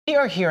We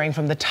are hearing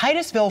from the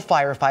Titusville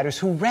firefighters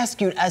who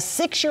rescued a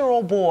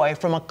 6-year-old boy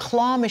from a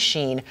claw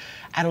machine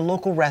at a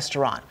local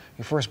restaurant.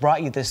 We first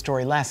brought you this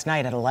story last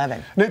night at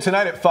 11. New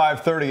tonight at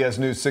 5:30, as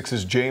News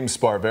 6's James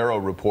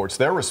Sparvero reports,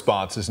 their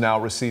response is now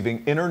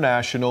receiving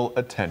international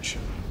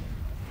attention.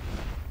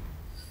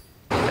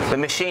 The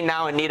machine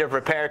now in need of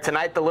repair.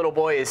 Tonight, the little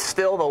boy is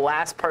still the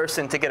last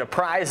person to get a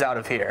prize out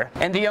of here.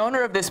 And the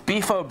owner of this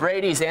Beef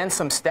O'Brady's and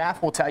some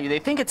staff will tell you they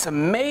think it's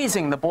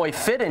amazing the boy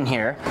fit in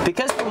here,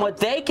 because from what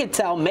they could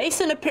tell,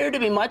 Mason appeared to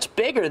be much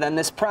bigger than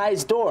this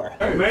prize door.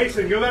 Hey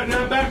Mason, go that in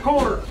that back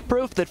corner.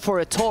 Proof that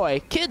for a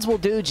toy, kids will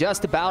do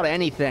just about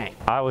anything.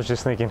 I was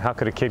just thinking, how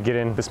could a kid get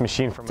in this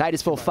machine from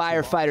Titusville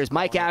firefighters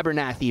Mike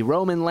Abernathy,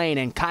 Roman Lane,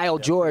 and Kyle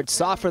George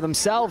saw for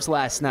themselves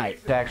last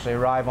night. To actually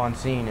arrive on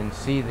scene and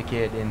see the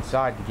kid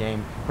inside the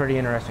game, pretty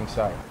interesting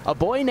sight. A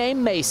boy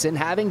named Mason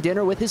having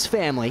dinner with his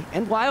family,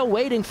 and while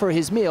waiting for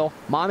his meal,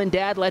 mom and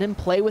dad let him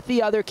play with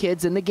the other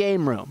kids in the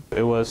game room.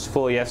 It was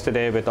full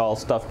yesterday with all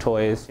stuffed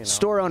toys.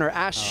 Store owner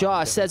Ash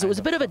Shaw says it was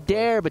a bit of a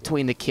dare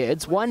between the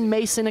kids, one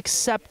Mason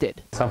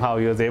accepted. Somehow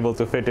he was able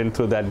to fit in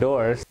through that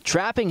door.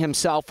 Trapping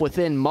himself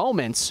within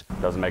moments.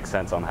 Doesn't make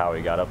sense on how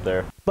he got up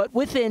there. But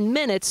within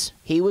minutes,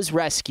 he was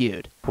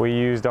rescued. We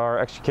used our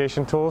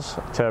extrication tools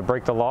to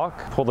break the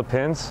lock, pull the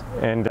pins,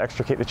 and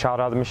extricate the child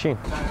out of the machine.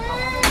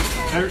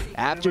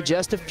 After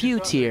just a few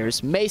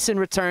tears, Mason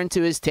returned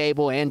to his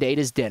table and ate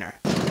his dinner.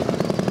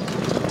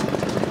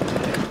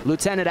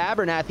 Lieutenant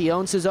Abernathy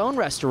owns his own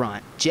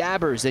restaurant,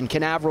 Jabbers in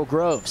Canaveral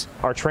Groves.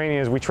 Our training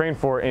is we train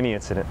for any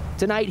incident.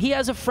 Tonight, he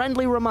has a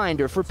friendly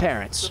reminder for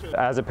parents.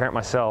 As a parent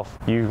myself,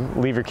 you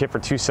leave your kid for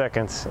 2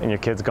 seconds and your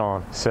kid's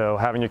gone. So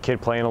having your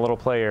kid play in a little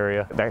play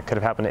area, that could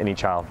have happened to any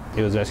child.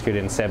 He was rescued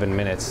in 7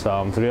 minutes, so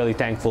I'm really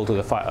thankful to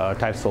the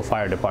Titusville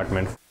Fire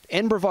Department.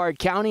 In Brevard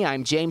County,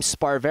 I'm James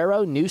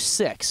Sparvero, News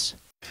 6.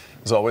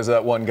 There's always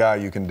that one guy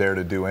you can dare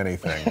to do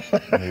anything,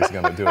 and he's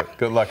going to do it.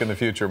 Good luck in the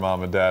future,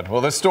 Mom and Dad. Well,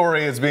 this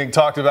story is being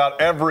talked about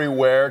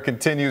everywhere.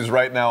 Continues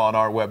right now on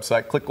our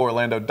website,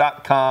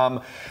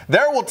 clickorlando.com.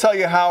 There we'll tell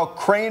you how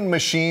crane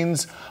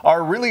machines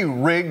are really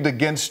rigged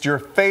against your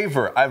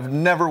favor. I've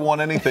never won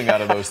anything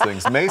out of those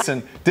things.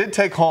 Mason did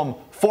take home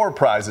 4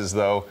 prizes,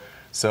 though,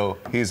 so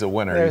he's a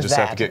winner. You just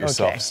have to get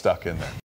yourself stuck in there.